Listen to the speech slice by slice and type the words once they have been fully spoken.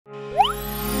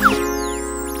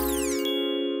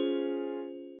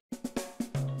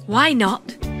why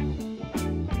not?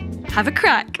 Have a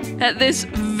crack at this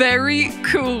very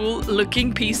cool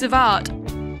looking piece of art.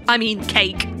 I mean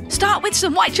cake. Start with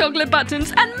some white chocolate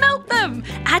buttons and melt them.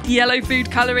 Add yellow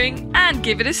food colouring and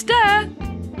give it a stir.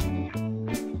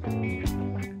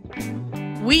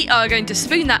 We are going to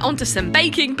spoon that onto some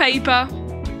baking paper,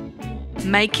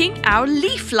 making our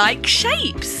leaf-like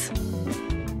shapes.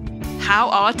 How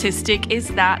artistic is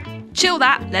that? Chill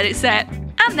that, let it set,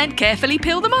 and then carefully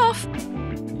peel them off.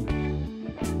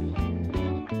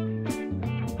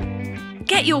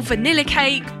 Get your vanilla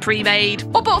cake, pre-made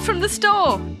or bought from the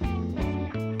store,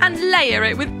 and layer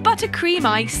it with buttercream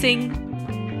icing.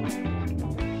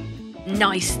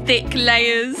 Nice thick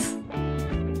layers.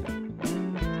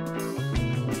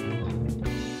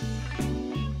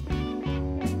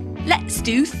 Let's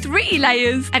do 3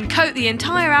 layers and coat the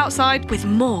entire outside with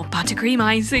more buttercream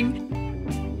icing.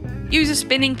 Use a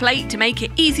spinning plate to make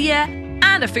it easier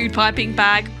and a food piping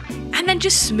bag, and then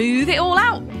just smooth it all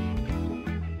out,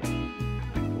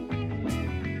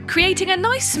 creating a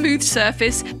nice smooth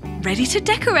surface ready to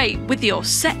decorate with your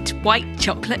set white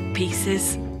chocolate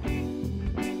pieces.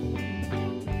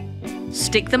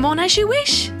 Stick them on as you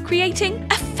wish, creating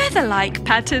a feather-like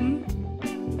pattern.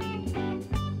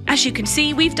 As you can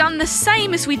see, we've done the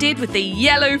same as we did with the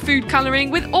yellow food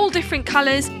colouring with all different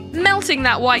colours, melting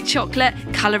that white chocolate,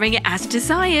 colouring it as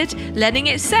desired, letting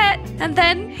it set, and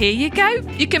then here you go.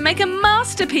 You can make a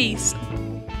masterpiece.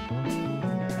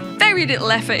 Very little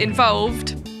effort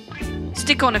involved.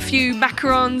 Stick on a few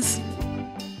macarons.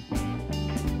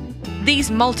 These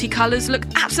multicolours look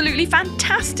absolutely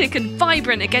fantastic and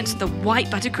vibrant against the white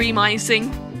buttercream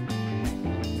icing.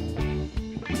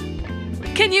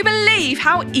 Can you believe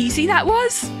how easy that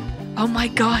was? Oh my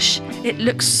gosh, it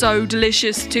looks so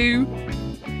delicious too.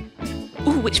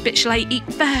 Ooh, which bit shall I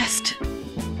eat first?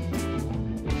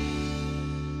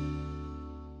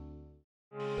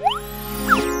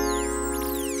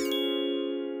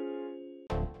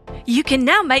 You can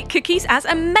now make cookies as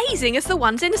amazing as the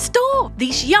ones in a store.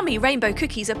 These yummy rainbow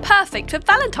cookies are perfect for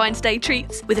Valentine's Day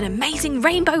treats. With an amazing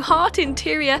rainbow heart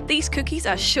interior, these cookies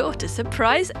are sure to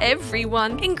surprise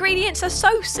everyone. Ingredients are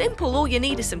so simple. All you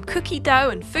need is some cookie dough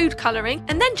and food colouring,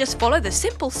 and then just follow the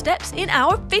simple steps in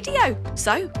our video.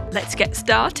 So, let's get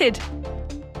started.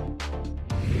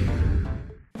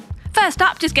 First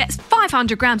up, just get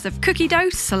 500 grams of cookie dough,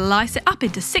 slice it up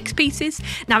into 6 pieces.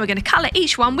 Now we're going to colour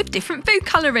each one with different food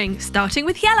colouring, starting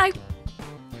with yellow,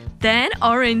 then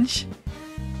orange.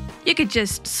 You could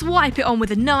just swipe it on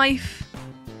with a knife,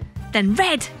 then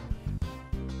red,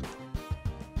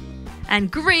 and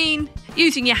green,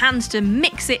 using your hands to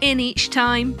mix it in each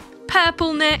time.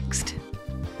 Purple next,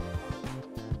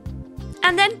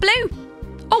 and then blue,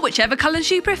 or whichever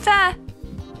colours you prefer.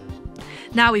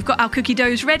 Now we've got our cookie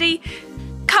doughs ready.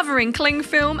 Cover in cling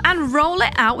film and roll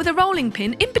it out with a rolling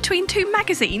pin in between 2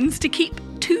 magazines to keep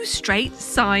 2 straight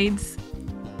sides.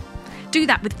 Do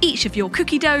that with each of your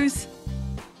cookie doughs.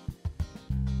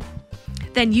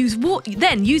 Then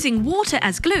using water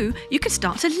as glue, you can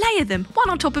start to layer them one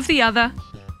on top of the other,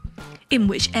 in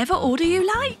whichever order you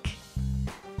like.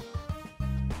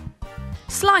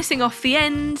 Slicing off the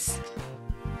ends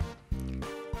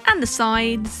and the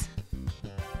sides.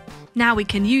 Now we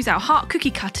can use our heart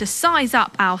cookie cutter to size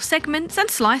up our segments and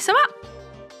slice them up.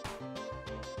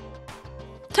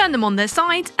 Turn them on their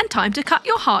sides and time to cut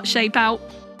your heart shape out.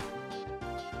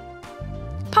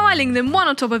 Piling them one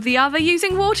on top of the other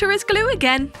using water as glue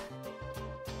again.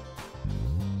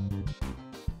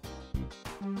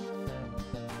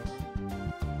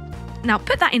 Now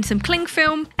put that in some cling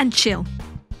film and chill.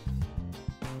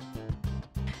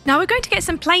 Now we're going to get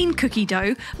some plain cookie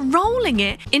dough, rolling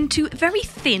it into very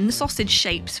thin sausage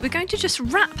shapes. We're going to just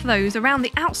wrap those around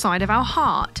the outside of our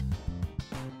heart.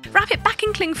 Wrap it back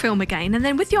in cling film again, and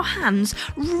then with your hands,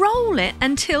 roll it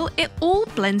until it all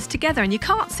blends together and you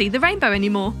can't see the rainbow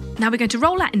anymore. Now we're going to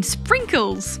roll that in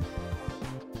sprinkles.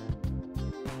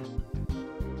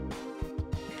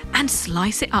 And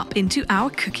slice it up into our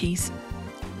cookies.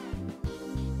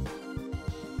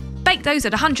 Bake those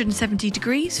at 170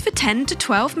 degrees for 10 to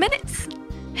 12 minutes.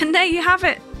 And there you have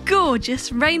it,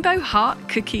 gorgeous rainbow heart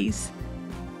cookies.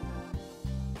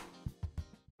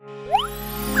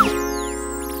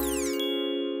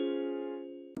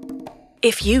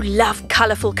 If you love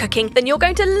colourful cooking, then you're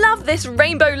going to love this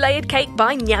rainbow layered cake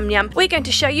by Nyam Nyam. We're going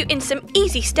to show you in some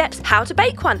easy steps how to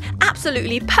bake one.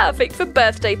 Absolutely perfect for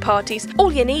birthday parties.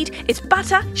 All you need is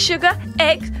butter, sugar,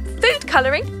 eggs, food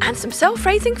colouring and some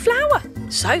self-raising flour.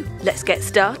 So let's get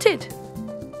started.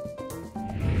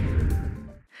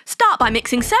 Start by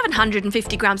mixing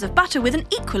 750 grams of butter with an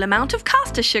equal amount of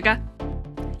caster sugar.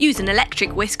 Use an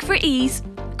electric whisk for ease.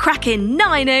 Crack in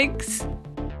 9 eggs.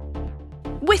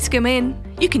 Whisk them in.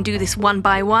 You can do this one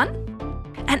by one.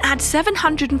 And add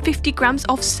 750 grams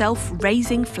of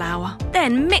self-raising flour.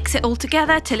 Then mix it all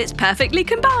together till it's perfectly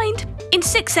combined. In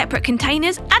 6 separate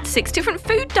containers, add 6 different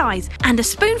food dyes and a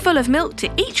spoonful of milk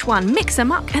to each one. Mix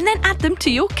them up and then add them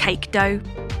to your cake dough.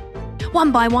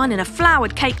 One by one in a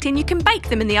floured cake tin, you can bake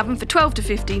them in the oven for 12 to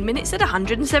 15 minutes at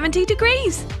 170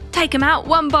 degrees. Take them out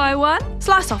one by one,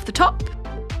 slice off the top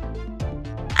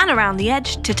and around the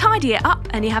edge to tidy it up,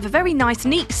 and you have a very nice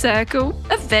neat circle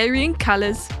of varying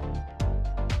colours.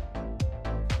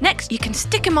 Next, you can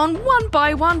stick them on one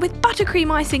by one with buttercream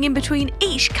icing in between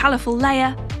each colourful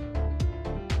layer.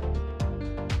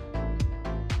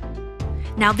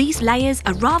 Now these layers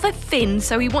are rather thin,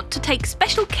 so we want to take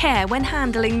special care when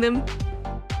handling them.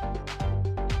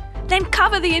 Then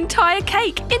cover the entire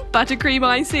cake in buttercream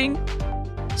icing.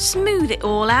 Smooth it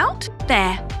all out.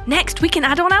 There. Next we can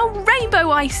add on our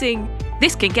rainbow icing.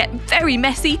 This can get very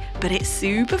messy, but it's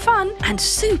super fun and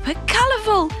super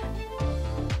colourful.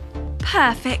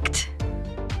 Perfect.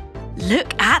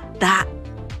 Look at that.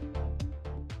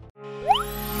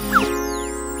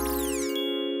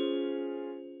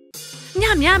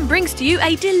 Nyam Nyam brings to you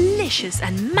a delicious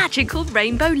and magical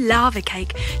rainbow lava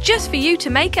cake, just for you to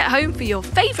make at home for your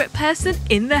favourite person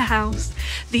in the house.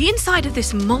 The inside of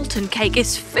this molten cake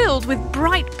is filled with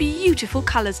bright, beautiful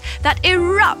colours that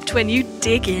erupt when you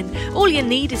dig in. All you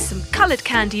need is some coloured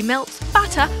candy melts,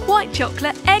 butter, white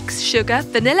chocolate, eggs, sugar,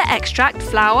 vanilla extract,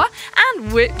 flour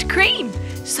and whipped cream.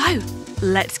 So,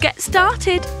 let's get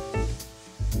started.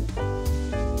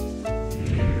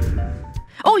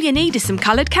 All you need is some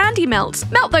coloured candy melts.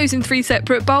 Melt those in 3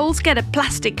 separate bowls, get a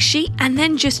plastic sheet and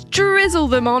then just drizzle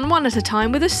them on one at a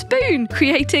time with a spoon,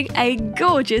 creating a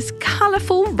gorgeous,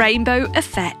 colourful rainbow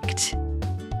effect.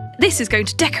 This is going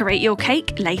to decorate your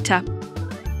cake later.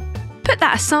 Put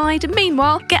that aside.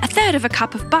 Meanwhile, get 1/3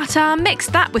 cup of butter, mix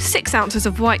that with 6 ounces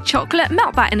of white chocolate,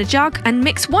 melt that in a jug and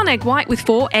mix 1 egg white with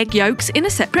 4 egg yolks in a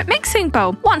separate mixing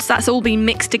bowl. Once that's all been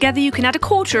mixed together, you can add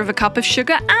 1/4 cup of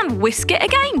sugar and whisk it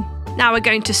again. Now we're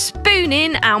going to spoon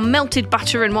in our melted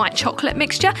butter and white chocolate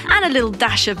mixture and a little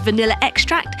dash of vanilla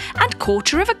extract and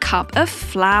 1/4 cup of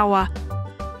flour.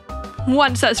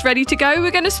 Once that's ready to go,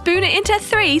 we're going to spoon it into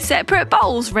 3 separate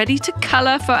bowls ready to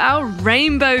colour for our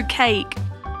rainbow cake.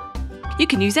 You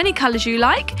can use any colours you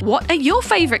like. What are your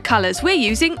favourite colours? We're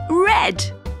using red.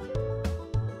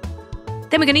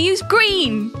 Then we're going to use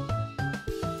green.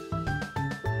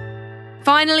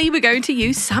 Finally, we're going to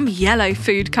use some yellow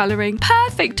food colouring,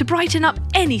 perfect to brighten up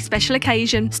any special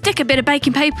occasion. Stick a bit of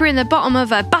baking paper in the bottom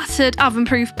of a buttered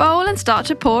oven-proof bowl and start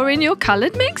to pour in your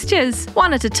coloured mixtures,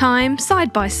 one at a time,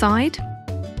 side by side.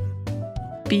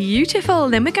 Beautiful,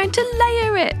 then we're going to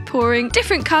layer it, pouring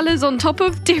different colours on top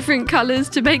of different colours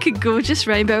to make a gorgeous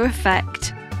rainbow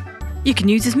effect. You can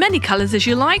use as many colours as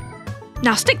you like.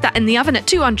 Now stick that in the oven at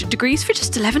 200 degrees for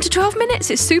just 11 to 12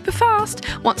 minutes, it's super fast.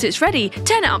 Once it's ready,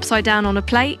 turn it upside down on a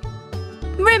plate,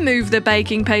 remove the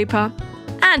baking paper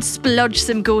and splodge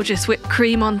some gorgeous whipped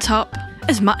cream on top.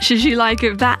 As much as you like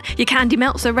of that. Your candy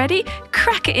melts are ready,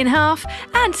 crack it in half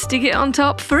and stick it on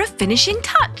top for a finishing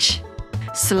touch.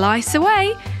 Slice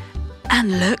away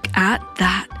and look at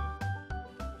that.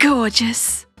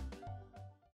 Gorgeous!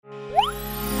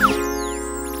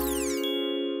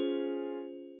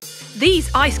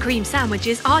 These ice cream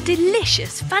sandwiches are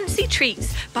delicious, fancy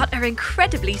treats, but are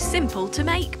incredibly simple to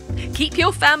make. Keep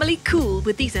your family cool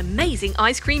with these amazing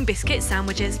ice cream biscuit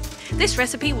sandwiches. This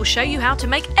recipe will show you how to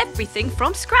make everything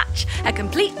from scratch. A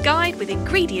complete guide with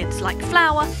ingredients like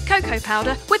flour, cocoa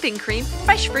powder, whipping cream,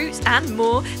 fresh fruits and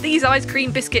more. These ice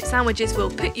cream biscuit sandwiches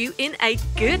will put you in a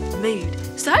good mood.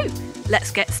 So, let's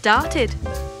get started.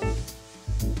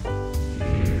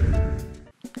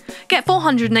 Get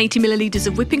 480 millilitres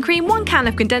of whipping cream, 1 can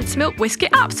of condensed milk, whisk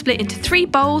it up, split into 3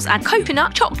 bowls, add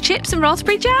coconut, chopped chips and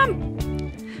raspberry jam.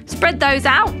 Spread those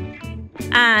out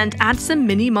and add some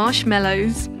mini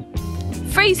marshmallows.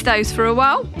 Freeze those for a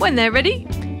while. When they're ready,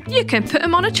 you can put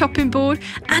them on a chopping board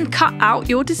and cut out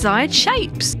your desired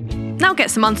shapes. Now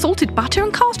get some unsalted butter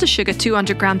and caster sugar,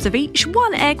 200 grams of each,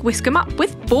 1 egg, whisk them up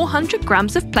with 400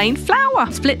 grams of plain flour.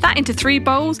 Split that into 3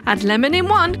 bowls, add lemon in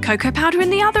one, cocoa powder in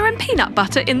the other and peanut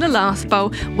butter in the last bowl.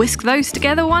 Whisk those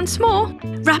together once more.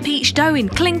 Wrap each dough in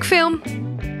cling film.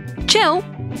 Chill.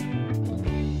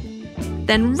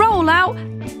 Then roll out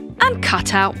and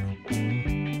cut out.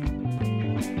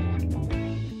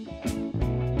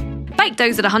 Bake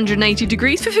those at 180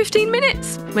 degrees for 15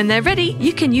 minutes. When they're ready,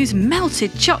 you can use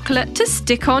melted chocolate to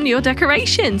stick on your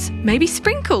decorations, maybe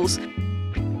sprinkles,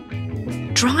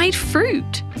 dried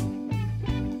fruit,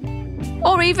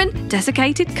 or even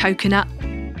desiccated coconut.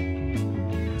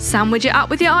 Sandwich it up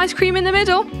with your ice cream in the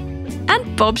middle,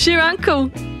 and Bob's your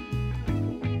uncle.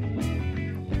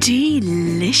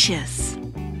 Delicious!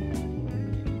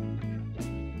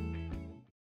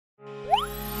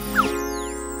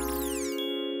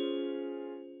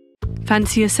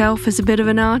 Fancy yourself as a bit of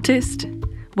an artist?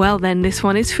 Well then, this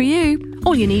one is for you.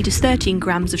 All you need is 13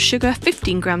 grams of sugar,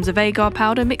 15 grams of agar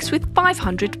powder mixed with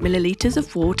 500 millilitres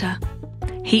of water.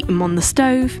 Heat them on the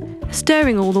stove,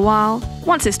 stirring all the while.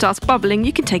 Once it starts bubbling,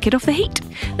 you can take it off the heat.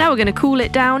 Now we're going to cool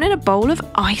it down in a bowl of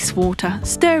ice water,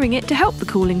 stirring it to help the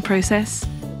cooling process.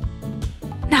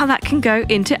 Now that can go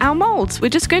into our moulds. We're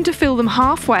just going to fill them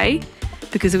halfway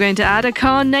because we're going to add a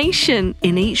carnation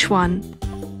in each one.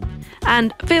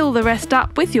 And fill the rest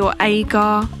up with your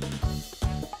agar.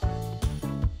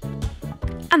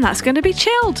 And that's going to be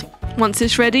chilled. Once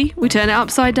it's ready, we turn it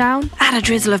upside down, add a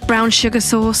drizzle of brown sugar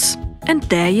sauce, and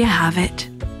there you have it.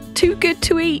 Too good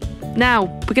to eat. Now,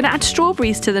 we're going to add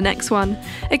strawberries to the next one.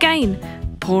 Again,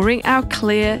 pouring our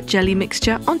clear jelly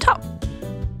mixture on top.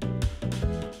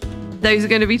 Those are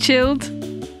going to be chilled.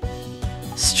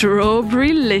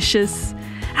 Strawberry-licious.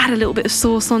 Add a little bit of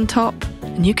sauce on top,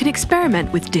 and you can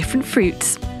experiment with different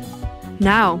fruits.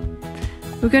 Now,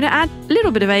 we're going to add a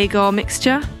little bit of agar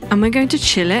mixture, and we're going to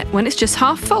chill it when it's just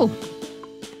half full.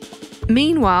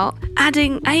 Meanwhile,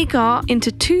 adding agar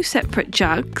into 2 separate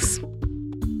jugs,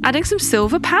 adding some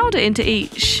silver powder into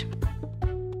each.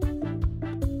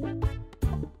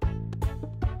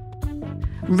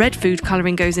 Red food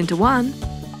colouring goes into one,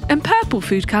 and purple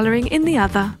food colouring in the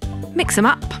other. Mix them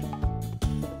up.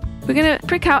 We're going to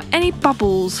prick out any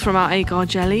bubbles from our agar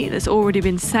jelly that's already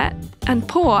been set and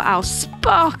pour our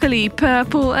sparkly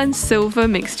purple and silver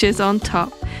mixtures on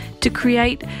top to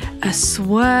create a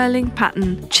swirling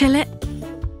pattern. Chill it,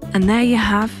 and there you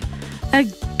have a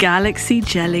galaxy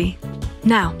jelly.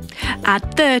 Now,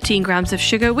 add 13 grams of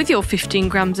sugar with your 15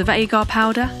 grams of agar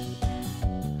powder,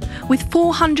 with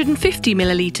 450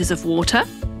 millilitres of water,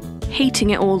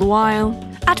 heating it all the while.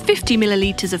 Add 50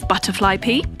 millilitres of butterfly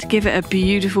pea to give it a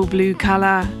beautiful blue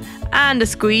colour, and a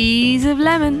squeeze of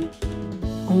lemon.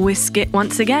 Whisk it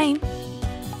once again.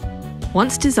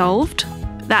 Once dissolved,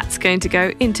 that's going to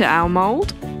go into our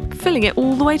mould, filling it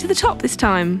all the way to the top this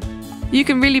time. You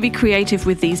can really be creative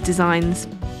with these designs.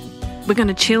 We're going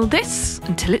to chill this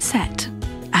until it's set.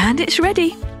 And it's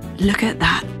ready. Look at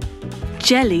that.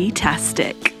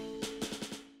 Jelly-tastic.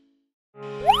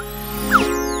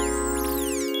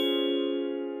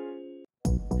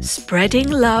 Spreading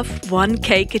love one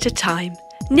cake at a time.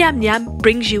 Nyam Nyam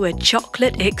brings you a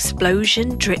chocolate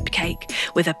explosion drip cake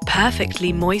with a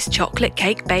perfectly moist chocolate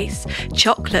cake base,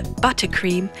 chocolate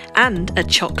buttercream, and a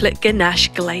chocolate ganache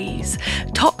glaze,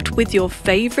 topped with your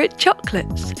favourite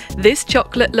chocolates. This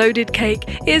chocolate-loaded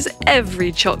cake is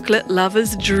every chocolate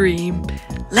lover's dream.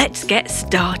 Let's get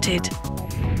started.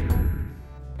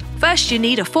 First, you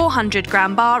need a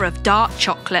 400-gram bar of dark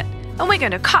chocolate, and we're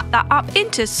going to cut that up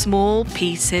into small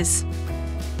pieces.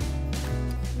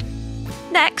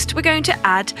 Next, we're going to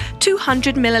add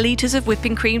 200 millilitres of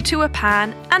whipping cream to a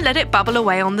pan and let it bubble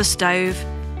away on the stove.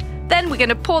 Then we're going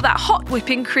to pour that hot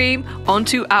whipping cream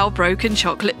onto our broken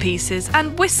chocolate pieces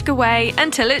and whisk away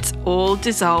until it's all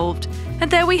dissolved.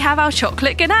 And there we have our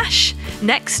chocolate ganache.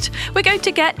 Next, we're going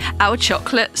to get our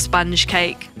chocolate sponge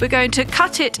cake. We're going to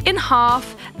cut it in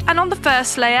half, and on the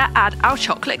first layer add our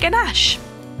chocolate ganache.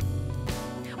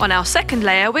 On our second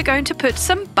layer, we're going to put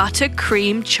some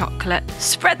buttercream chocolate.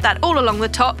 Spread that all along the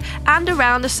top and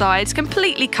around the sides,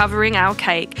 completely covering our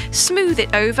cake. Smooth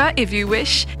it over if you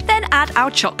wish, then add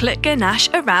our chocolate ganache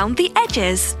around the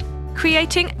edges,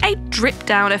 creating a drip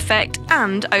down effect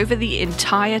and over the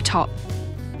entire top.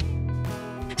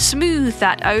 Smooth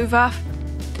that over,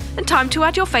 and time to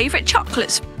add your favourite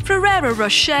chocolates. Ferrero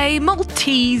Rocher,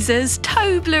 Maltesers,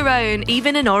 Toblerone,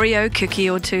 even an Oreo cookie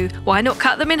or two. Why not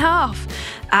cut them in half?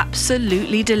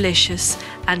 Absolutely delicious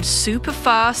and super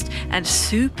fast and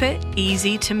super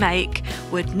easy to make.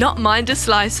 Would not mind a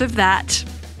slice of that.